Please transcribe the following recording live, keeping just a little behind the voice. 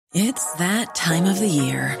It's that time of the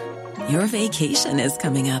year. Your vacation is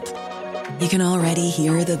coming up. You can already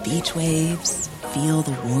hear the beach waves, feel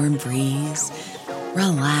the warm breeze,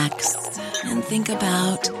 relax, and think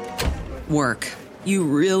about work. You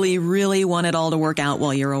really, really want it all to work out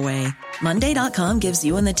while you're away. Monday.com gives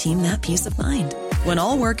you and the team that peace of mind. When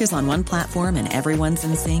all work is on one platform and everyone's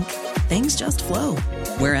in sync, things just flow.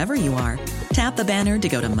 Wherever you are, tap the banner to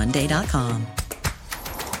go to Monday.com.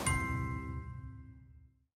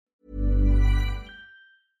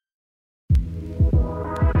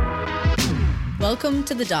 Welcome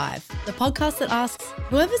to The Dive, the podcast that asks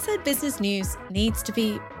whoever said business news needs to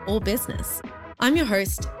be all business. I'm your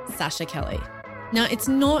host, Sasha Kelly. Now, it's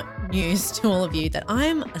not news to all of you that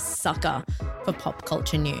I'm a sucker for pop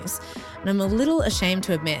culture news. And I'm a little ashamed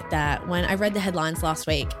to admit that when I read the headlines last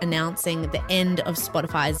week announcing the end of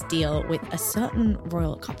Spotify's deal with a certain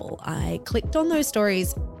royal couple, I clicked on those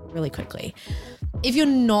stories really quickly. If you're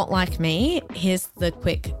not like me, here's the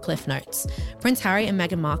quick cliff notes. Prince Harry and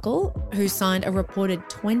Meghan Markle, who signed a reported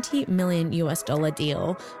 $20 million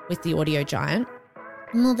deal with the audio giant,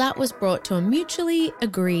 well, that was brought to a mutually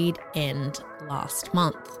agreed end last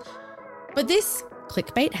month. But this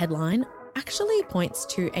clickbait headline actually points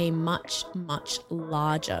to a much, much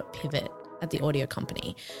larger pivot at the audio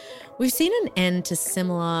company. We've seen an end to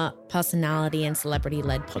similar personality and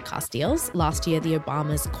celebrity-led podcast deals. Last year, the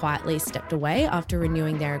Obamas quietly stepped away after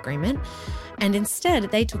renewing their agreement, and instead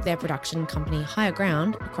they took their production company Higher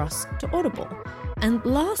Ground across to Audible. And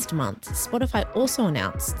last month, Spotify also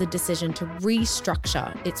announced the decision to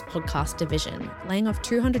restructure its podcast division, laying off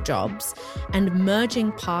 200 jobs and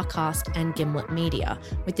merging Parcast and Gimlet Media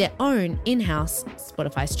with their own in-house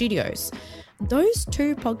Spotify studios. Those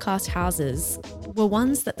two podcast houses were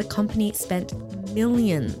ones that the company spent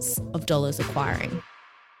millions of dollars acquiring.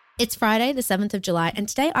 It's Friday, the 7th of July, and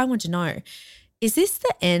today I want to know, is this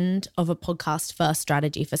the end of a podcast-first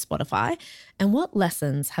strategy for Spotify? And what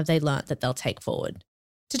lessons have they learnt that they'll take forward?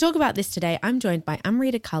 To talk about this today, I'm joined by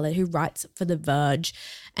Amrita Khalid, who writes for The Verge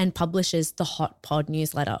and publishes the Hot Pod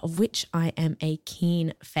newsletter, of which I am a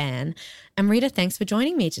keen fan. Amrita, thanks for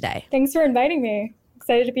joining me today. Thanks for inviting me.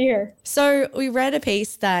 Excited to be here. So we read a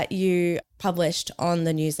piece that you published on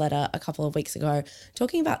the newsletter a couple of weeks ago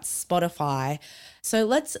talking about Spotify. So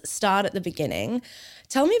let's start at the beginning.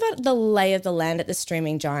 Tell me about the lay of the land at the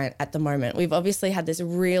streaming giant at the moment. We've obviously had this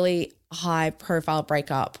really high profile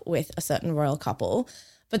breakup with a certain royal couple,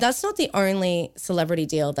 but that's not the only celebrity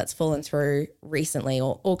deal that's fallen through recently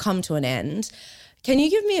or come to an end. Can you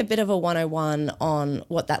give me a bit of a 101 on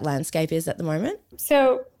what that landscape is at the moment?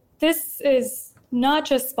 So this is not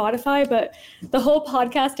just Spotify, but the whole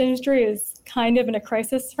podcast industry is kind of in a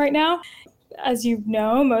crisis right now. As you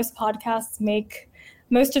know, most podcasts make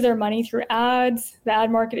most of their money through ads. The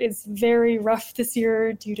ad market is very rough this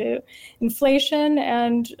year due to inflation.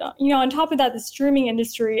 And, on top of that, the streaming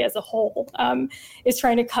industry as a whole is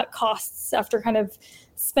trying to cut costs after kind of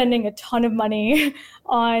spending a ton of money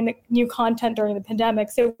on new content during the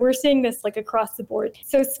pandemic. So we're seeing this like across the board.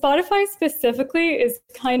 So Spotify specifically is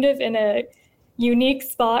kind of in a unique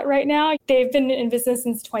spot right now. They've been in business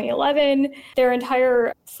since 2011. Their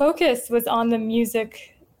entire focus was on the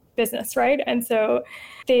music business, right? And so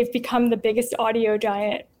they've become the biggest audio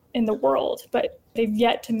giant in the world, but they've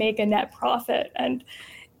yet to make a net profit. And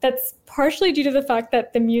that's partially due to the fact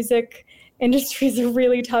that the music industry is a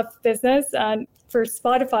really tough business. And for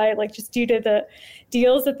Spotify, like just due to the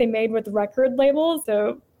deals that they made with record labels.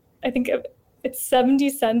 So I think it's 70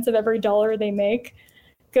 cents of every dollar they make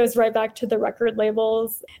goes right back to the record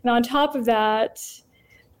labels. And on top of that,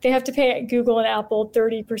 they have to pay Google and Apple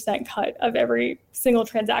 30% cut of every single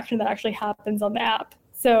transaction that actually happens on the app.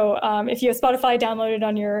 So if you have Spotify downloaded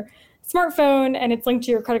on your smartphone and it's linked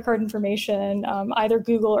to your credit card information, either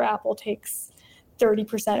Google or Apple takes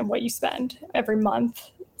 30% of what you spend every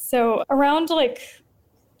month. So around like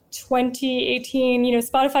 2018,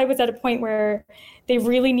 Spotify was at a point where they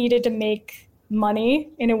really needed to make money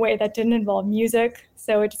in a way that didn't involve music.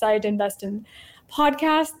 So it decided to invest in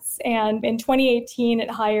podcasts. And in 2018, it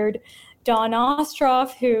hired Dawn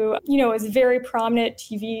Ostroff, who, is a very prominent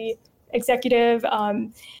TV executive.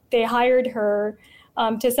 They hired her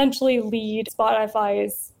to essentially lead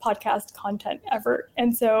Spotify's podcast content effort.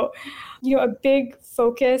 And so, a big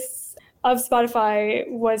focus of Spotify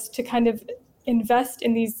was to kind of invest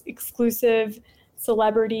in these exclusive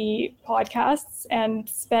celebrity podcasts and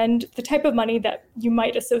spend the type of money that you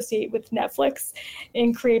might associate with Netflix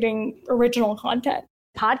in creating original content.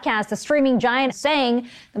 Podcast, the streaming giant, saying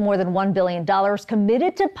the more than $1 billion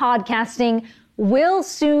committed to podcasting will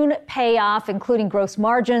soon pay off, including gross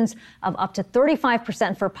margins of up to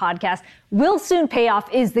 35% for podcasts. Will soon pay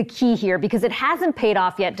off is the key here because it hasn't paid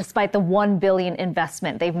off yet despite the $1 billion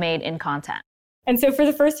investment they've made in content. And so for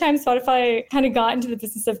the first time, Spotify kind of got into the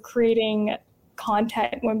business of creating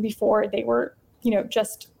content when before they were,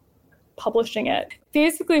 just publishing it.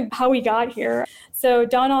 Basically how we got here. So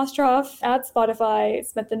Don Ostroff at Spotify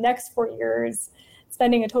spent the next 4 years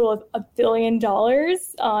spending a total of $1 billion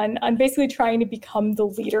on basically trying to become the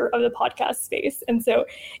leader of the podcast space. And so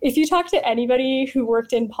if you talk to anybody who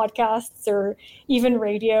worked in podcasts or even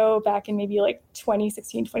radio back in maybe like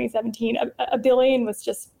 2016, 2017, a billion was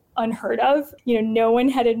just unheard of. No one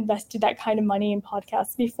had invested that kind of money in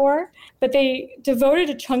podcasts before, but they devoted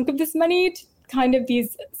a chunk of this money to kind of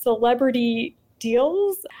these celebrity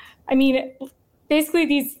deals. I mean, basically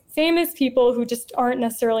these famous people who just aren't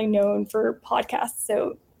necessarily known for podcasts.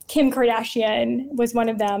 So Kim Kardashian was one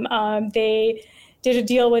of them. They did a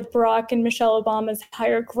deal with Barack and Michelle Obama's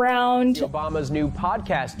Higher Ground. Obama's new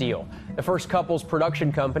podcast deal. The first couple's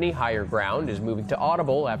production company, Higher Ground, is moving to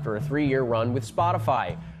Audible after a 3-year run with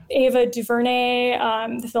Spotify. Ava DuVernay,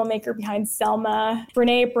 the filmmaker behind Selma.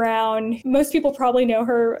 Brené Brown. Most people probably know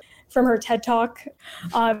her from her TED Talk.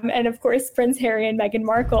 And of course, Prince Harry and Meghan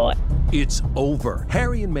Markle. It's over.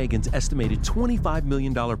 Harry and Meghan's estimated $25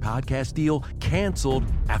 million podcast deal canceled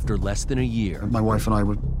after less than a year. My wife and I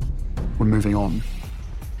were moving on.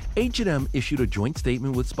 H&M issued a joint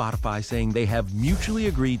statement with Spotify saying they have mutually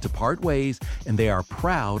agreed to part ways and they are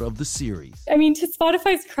proud of the series. I mean, to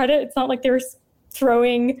Spotify's credit, it's not like they were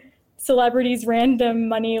throwing celebrities random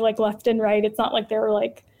money like left and right. It's not like they were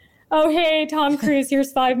like, oh, hey, Tom Cruise,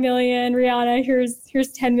 here's $5 million. Rihanna, here's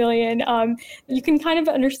 $10 million. You can kind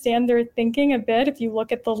of understand their thinking a bit if you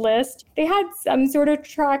look at the list. They had some sort of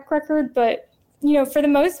track record, but, for the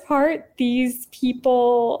most part, these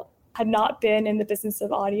people had not been in the business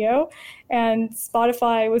of audio. And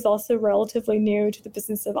Spotify was also relatively new to the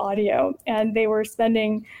business of audio. And they were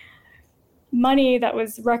spending money that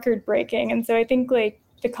was record breaking. And so I think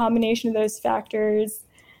the combination of those factors,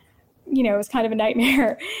 it was kind of a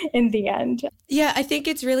nightmare in the end. Yeah, I think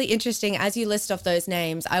it's really interesting. As you list off those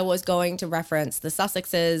names, I was going to reference the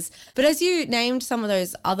Sussexes, but as you named some of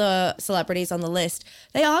those other celebrities on the list,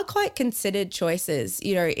 they are quite considered choices.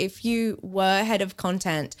 If you were head of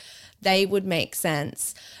content, they would make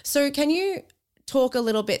sense. So can you talk a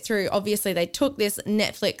little bit through, obviously they took this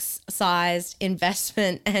Netflix-sized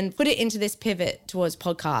investment and put it into this pivot towards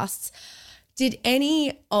podcasts. Did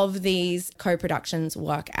any of these co-productions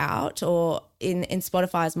work out, or in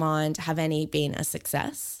Spotify's mind, have any been a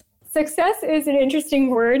success? Success is an interesting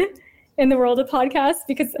word in the world of podcasts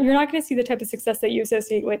because you're not going to see the type of success that you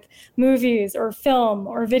associate with movies or film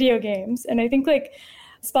or video games. And I think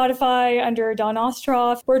Spotify under Don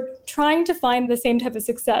Ostroff, we're trying to find the same type of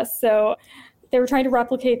success. So they were trying to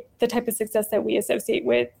replicate the type of success that we associate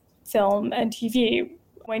with film and TV.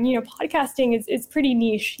 When, podcasting is pretty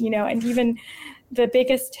niche, and even the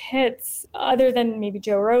biggest hits, other than maybe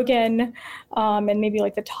Joe Rogan and maybe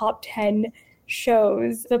the top 10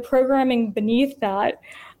 shows, the programming beneath that,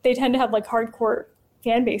 they tend to have hardcore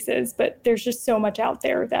fan bases, but there's just so much out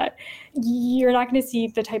there that you're not going to see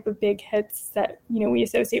the type of big hits that, we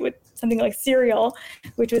associate with something like Serial,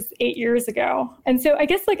 which was 8 years ago. And so I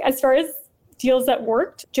guess as far as deals that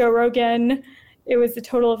worked, Joe Rogan, it was a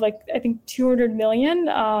total of I think $200 million.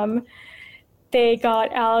 They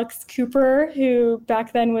got Alex Cooper, who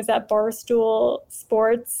back then was at Barstool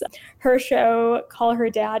Sports. Her show, Call Her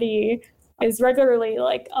Daddy, is regularly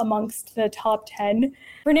amongst the top 10.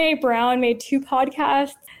 Brené Brown made 2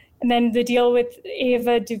 podcasts, and then the deal with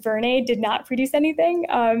Ava DuVernay did not produce anything.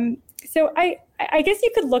 So I guess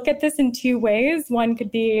you could look at this in 2 ways. One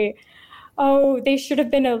could be, they should have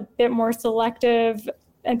been a bit more selective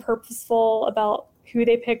and purposeful about who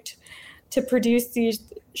they picked to produce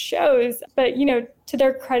these shows. But, to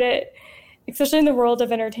their credit, especially in the world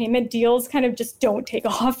of entertainment, deals kind of just don't take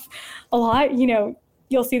off a lot.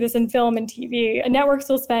 You'll see this in film and TV. Networks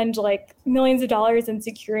will spend millions of dollars in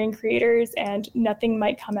securing creators and nothing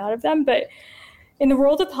might come out of them. But in the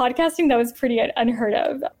world of podcasting, that was pretty unheard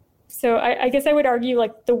of. So I guess I would argue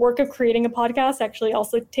the work of creating a podcast actually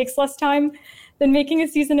also takes less time than making a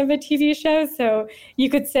season of a TV show. So you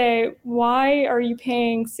could say, why are you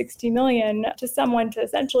paying $60 million to someone to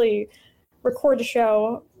essentially record a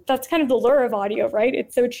show? That's kind of the lure of audio, right?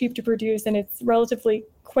 It's so cheap to produce and it's relatively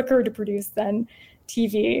quicker to produce than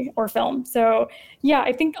TV or film. So yeah,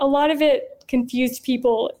 I think a lot of it confused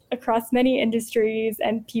people across many industries,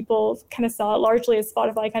 and people kind of saw it largely as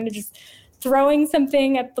Spotify kind of just throwing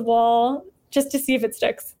something at the wall just to see if it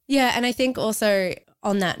sticks. Yeah, and I think also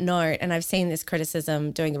on that note, and I've seen this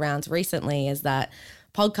criticism doing the rounds recently, is that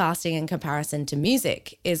podcasting in comparison to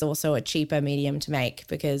music is also a cheaper medium to make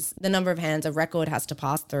because the number of hands a record has to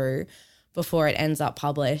pass through before it ends up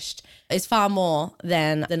published is far more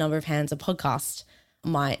than the number of hands a podcast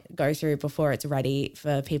might go through before it's ready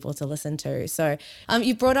for people to listen to. So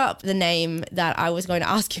you brought up the name that I was going to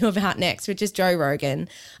ask you about next, which is Joe Rogan.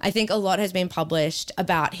 I think a lot has been published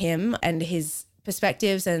about him and his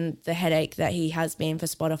perspectives and the headache that he has been for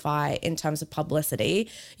Spotify in terms of publicity.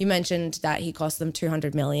 You mentioned that he cost them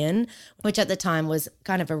 $200 million, which at the time was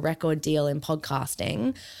kind of a record deal in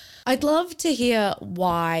podcasting. I'd love to hear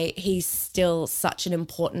why he's still such an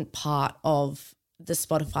important part of the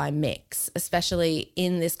Spotify mix, especially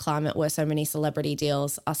in this climate where so many celebrity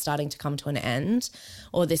deals are starting to come to an end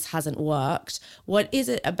or this hasn't worked. What is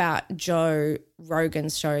it about Joe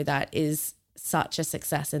Rogan's show that is such a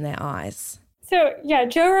success in their eyes? So yeah,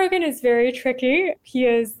 Joe Rogan is very tricky. He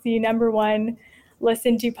is the number one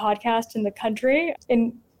listened to podcast in the country.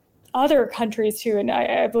 In other countries too, and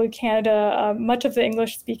I believe Canada, much of the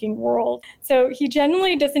English-speaking world. So he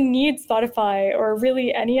generally doesn't need Spotify or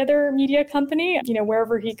really any other media company. You know,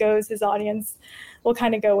 wherever he goes, his audience will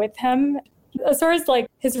kind of go with him. As far as like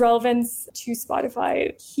his relevance to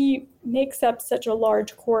Spotify, he makes up such a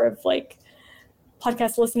large core of like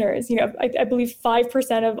podcast listeners. You know, I believe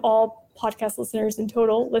 5% of all podcast listeners in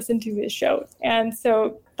total listen to his show. And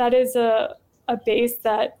so that is a base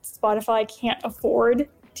that Spotify can't afford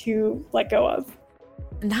to let go of.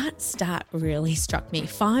 That stat really struck me.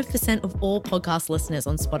 5% of all podcast listeners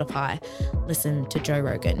on Spotify listen to Joe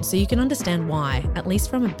Rogan. So you can understand why, at least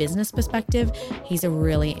from a business perspective, he's a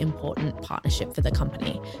really important partnership for the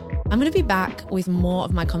company. I'm going to be back with more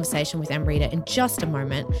of my conversation with Amrita in just a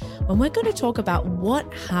moment when we're going to talk about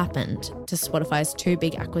what happened to Spotify's two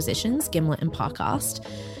big acquisitions, Gimlet and Parcast,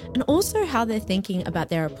 and also how they're thinking about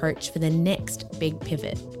their approach for the next big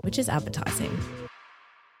pivot, which is advertising.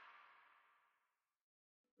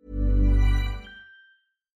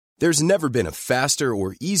 There's never been a faster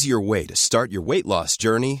or easier way to start your weight loss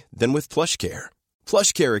journey than with PlushCare.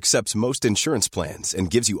 PlushCare accepts most insurance plans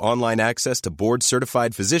and gives you online access to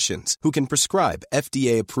board-certified physicians who can prescribe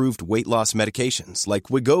FDA-approved weight loss medications like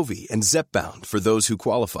Wegovy and Zepbound for those who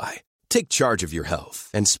qualify. Take charge of your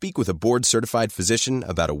health and speak with a board-certified physician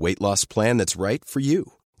about a weight loss plan that's right for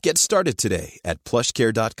you. Get started today at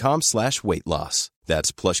plushcare.com/weight loss.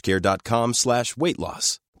 That's plushcare.com/weight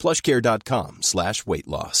loss. plushcare.com/weight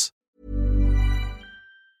loss.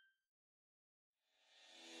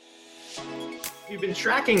 We've been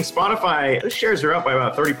tracking Spotify. Those shares are up by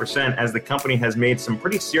about 30% as the company has made some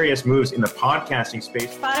pretty serious moves in the podcasting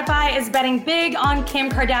space. Spotify is betting big on Kim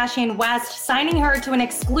Kardashian West, signing her to an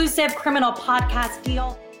exclusive criminal podcast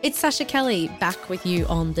deal. It's Sasha Kelly back with you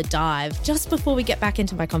on The Dive. Just before we get back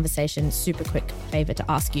into my conversation, super quick favor to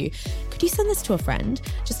ask you. Could you send this to a friend?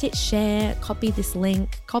 Just hit share, copy this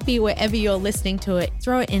link, copy wherever you're listening to it,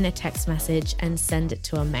 throw it in a text message and send it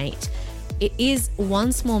to a mate. It is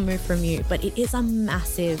one small move from you, but it is a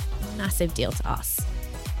massive, massive deal to us.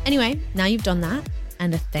 Anyway, now you've done that,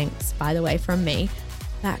 and a thanks, by the way, from me,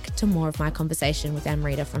 back to more of my conversation with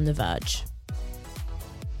Amrita from The Verge.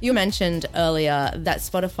 You mentioned earlier that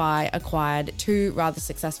Spotify acquired two rather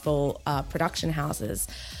successful production houses.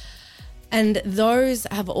 And those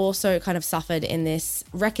have also kind of suffered in this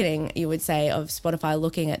reckoning, you would say, of Spotify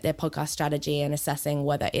looking at their podcast strategy and assessing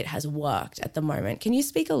whether it has worked at the moment. Can you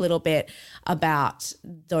speak a little bit about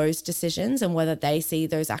those decisions and whether they see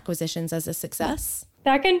those acquisitions as a success?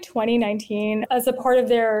 Back in 2019, as a part of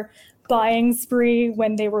their buying spree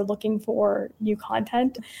when they were looking for new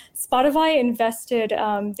content, Spotify invested,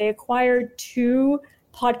 they acquired two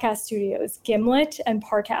podcast studios, Gimlet and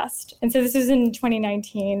Parcast. And so this was in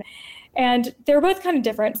 2019. And they were both kind of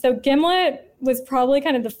different. So Gimlet was probably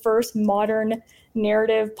kind of the first modern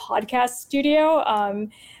narrative podcast studio.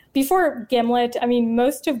 Before Gimlet, I mean,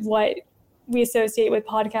 most of what we associate with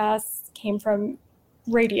podcasts came from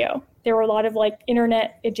radio. There were a lot of like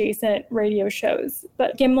internet adjacent radio shows,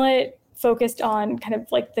 but Gimlet focused on kind of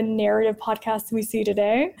like the narrative podcasts we see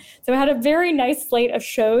today. So it had a very nice slate of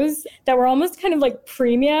shows that were almost kind of like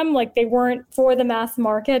premium, like they weren't for the mass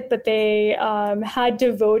market, but they had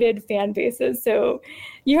devoted fan bases. So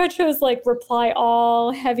you had shows like Reply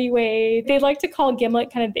All, Heavyweight. They like to call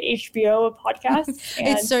Gimlet kind of the HBO of podcasts.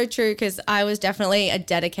 It's so true, because I was definitely a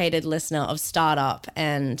dedicated listener of Startup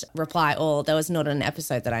and Reply All. There was not an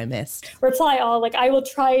episode that I missed. Reply All, like I will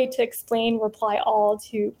try to explain Reply All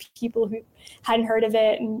to people who hadn't heard of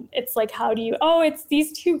it. And it's like, how do you, it's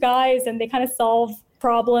these two guys and they kind of solve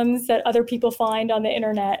problems that other people find on the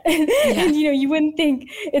internet. And, you wouldn't think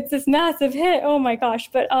it's this massive hit. Oh my gosh.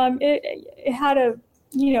 But it had a,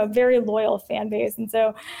 very loyal fan base. And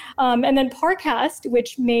so, and then Parcast,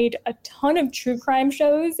 which made a ton of true crime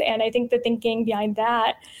shows. And I think the thinking behind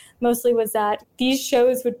that mostly was that these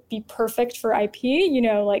shows would be perfect for IP,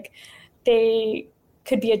 like they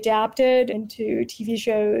could be adapted into TV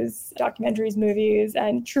shows, documentaries, movies,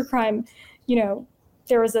 and true crime,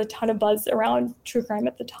 there was a ton of buzz around true crime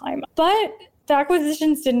at the time. But the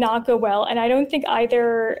acquisitions did not go well. And I don't think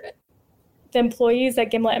either the employees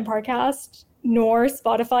at Gimlet and Parcast nor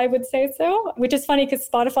Spotify would say so, which is funny because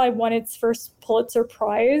Spotify won its first Pulitzer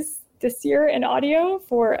Prize this year in audio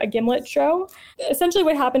for a Gimlet show. Essentially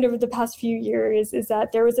what happened over the past few years is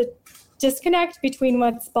that there was a disconnect between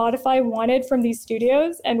what Spotify wanted from these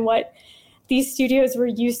studios and what these studios were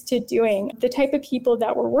used to doing. The type of people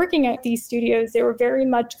that were working at these studios, they were very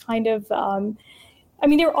much kind of,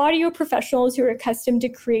 they were audio professionals who were accustomed to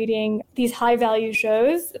creating these high value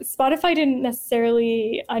shows. Spotify didn't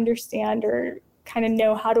necessarily understand or kind of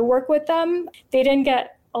know how to work with them. They didn't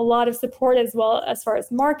get a lot of support as well as far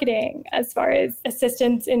as marketing, as far as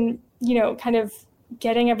assistance in, kind of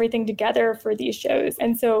getting everything together for these shows.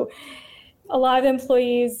 And so a lot of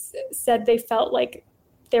employees said they felt like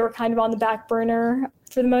they were kind of on the back burner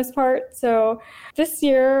for the most part. So this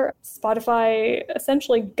year, Spotify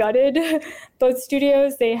essentially gutted both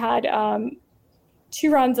studios. They had 2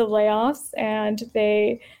 rounds of layoffs, and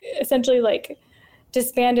they essentially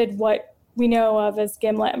disbanded what we know of as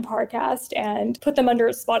Gimlet and Parcast and put them under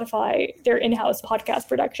Spotify, their in-house podcast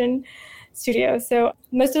production studio. So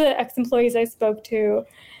most of the ex-employees I spoke to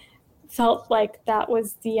felt like that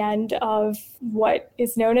was the end of what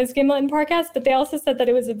is known as Gimlet and Parcast, but they also said that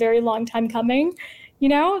it was a very long time coming,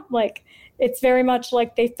 it's very much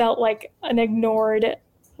like they felt like an ignored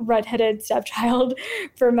redheaded stepchild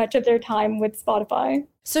for much of their time with Spotify.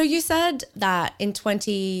 So you said that in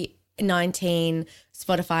 2019,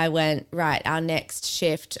 Spotify went, right, our next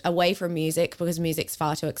shift away from music because music's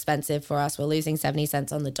far too expensive for us. We're losing 70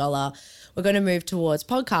 cents on the dollar. We're going to move towards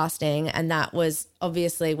podcasting. And that was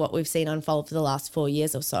obviously what we've seen unfold for the last 4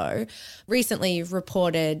 years or so. Recently, you've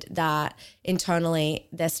reported that internally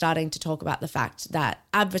they're starting to talk about the fact that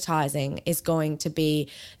advertising is going to be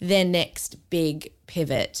their next big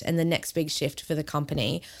pivot and the next big shift for the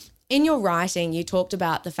company. In your writing, you talked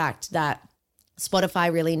about the fact that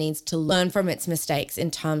Spotify really needs to learn from its mistakes in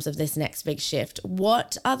terms of this next big shift.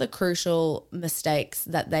 What are the crucial mistakes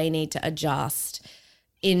that they need to adjust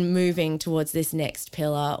in moving towards this next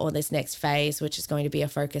pillar or this next phase, which is going to be a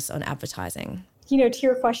focus on advertising? To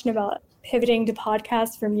your question about pivoting to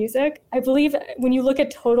podcasts for music, I believe when you look at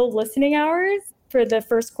total listening hours for the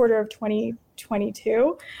first quarter of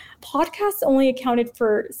 2022, podcasts only accounted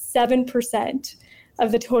for 7%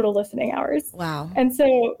 of the total listening hours. Wow. And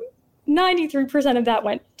so 93% of that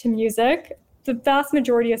went to music. The vast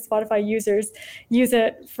majority of Spotify users use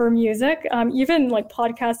it for music, even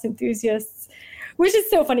podcast enthusiasts, which is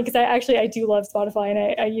so funny because I do love Spotify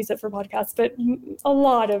and I use it for podcasts, but a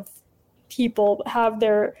lot of people have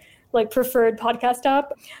their preferred podcast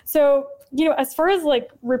app. So, as far as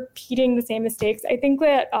repeating the same mistakes, I think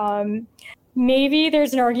that maybe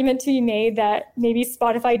there's an argument to be made that maybe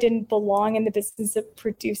Spotify didn't belong in the business of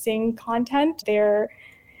producing content. They're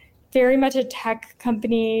very much a tech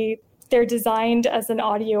company. They're designed as an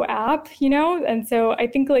audio app, and so I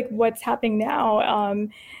think what's happening now,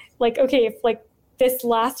 if this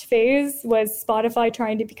last phase was Spotify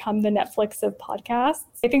trying to become the Netflix of podcasts,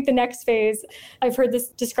 I think the next phase, I've heard this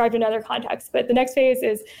described in other contexts, but the next phase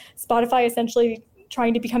is Spotify essentially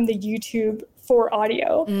trying to become the YouTube for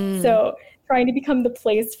audio. So trying to become the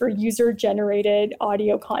place for user-generated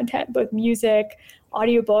audio content, both music,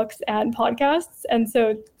 audiobooks, and podcasts. And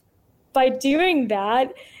so by doing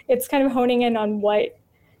that, it's kind of honing in on what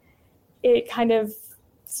it kind of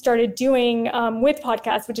started doing with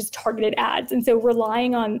podcasts, which is targeted ads. And so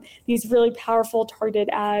relying on these really powerful targeted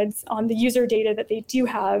ads on the user data that they do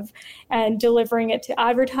have and delivering it to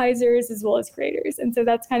advertisers as well as creators. And so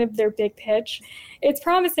that's kind of their big pitch. It's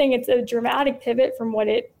promising. It's a dramatic pivot from what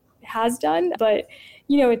it has done, but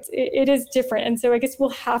it is different. And so I guess we'll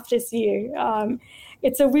have to see.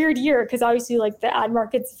 It's a weird year because obviously the ad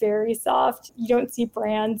market's very soft. You don't see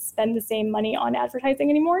brands spend the same money on advertising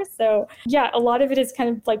anymore. So yeah, a lot of it is kind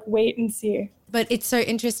of wait and see. But it's so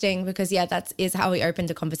interesting because that is how we opened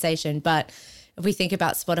the conversation. But if we think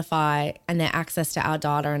about Spotify and their access to our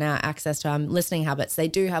data and our access to our listening habits, they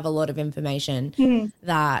do have a lot of information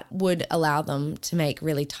that would allow them to make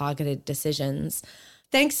really targeted decisions.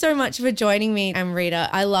 Thanks so much for joining me, Amrita.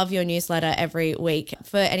 I love your newsletter every week.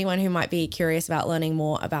 For anyone who might be curious about learning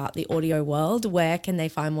more about the audio world, where can they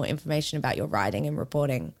find more information about your writing and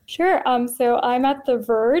reporting? Sure. So I'm at The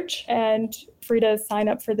Verge and free to sign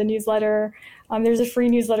up for the newsletter. There's a free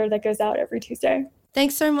newsletter that goes out every Tuesday.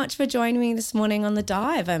 Thanks so much for joining me this morning on The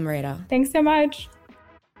Dive, Amrita. Thanks so much.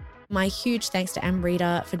 My huge thanks to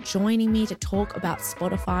Amrita for joining me to talk about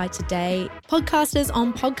Spotify today. Podcasters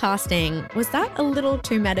on podcasting. Was that a little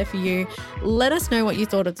too meta for you? Let us know what you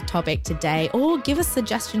thought of the topic today or give us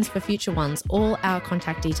suggestions for future ones. All our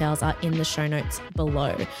contact details are in the show notes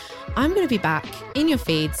below. I'm going to be back in your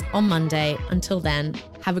feeds on Monday. Until then,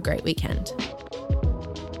 have a great weekend.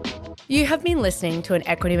 You have been listening to an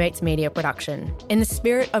Equity Mates Media production. In the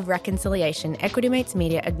spirit of reconciliation, Equity Mates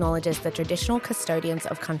Media acknowledges the traditional custodians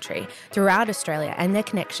of country throughout Australia and their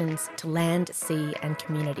connections to land, sea and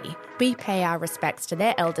community. We pay our respects to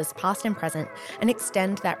their elders past and present and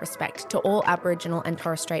extend that respect to all Aboriginal and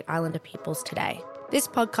Torres Strait Islander peoples today. This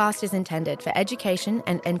podcast is intended for education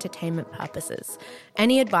and entertainment purposes.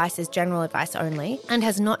 Any advice is general advice only and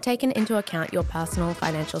has not taken into account your personal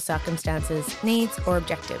financial circumstances, needs, or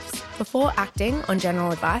objectives. Before acting on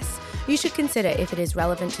general advice, you should consider if it is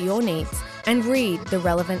relevant to your needs and read the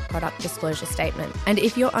relevant product disclosure statement. And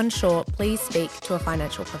if you're unsure, please speak to a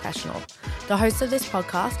financial professional. The hosts of this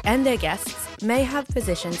podcast and their guests may have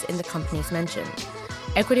positions in the companies mentioned.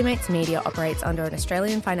 Equity Mates Media operates under an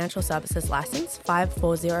Australian Financial Services Licence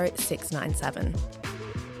 540697.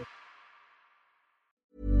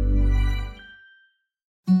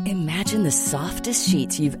 Imagine the softest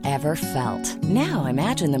sheets you've ever felt. Now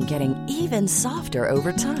imagine them getting even softer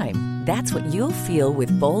over time. That's what you'll feel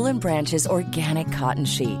with Boll & Branch's organic cotton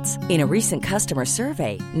sheets. In a recent customer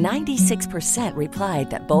survey, 96% replied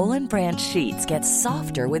that Boll & Branch sheets get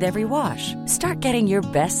softer with every wash. Start getting your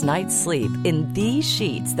best night's sleep in these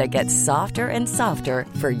sheets that get softer and softer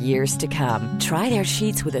for years to come. Try their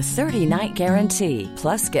sheets with a 30-night guarantee.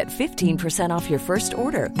 Plus, get 15% off your first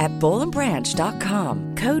order at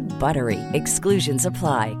bollandbranch.com. Code BUTTERY. Exclusions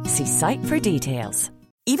apply. See site for details.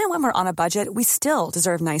 Even when we're on a budget, we still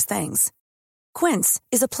deserve nice things. Quince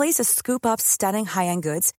is a place to scoop up stunning high-end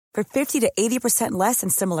goods for 50 to 80% less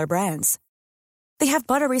than similar brands. They have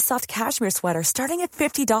buttery soft cashmere sweaters starting at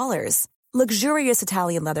 $50, luxurious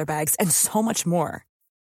Italian leather bags, and so much more.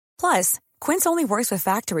 Plus, Quince only works with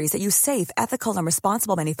factories that use safe, ethical, and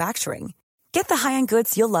responsible manufacturing. Get the high-end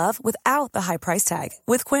goods you'll love without the high price tag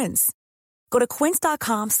with Quince. Go to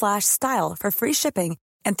quince.com/style for free shipping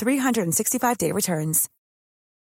and 365-day returns.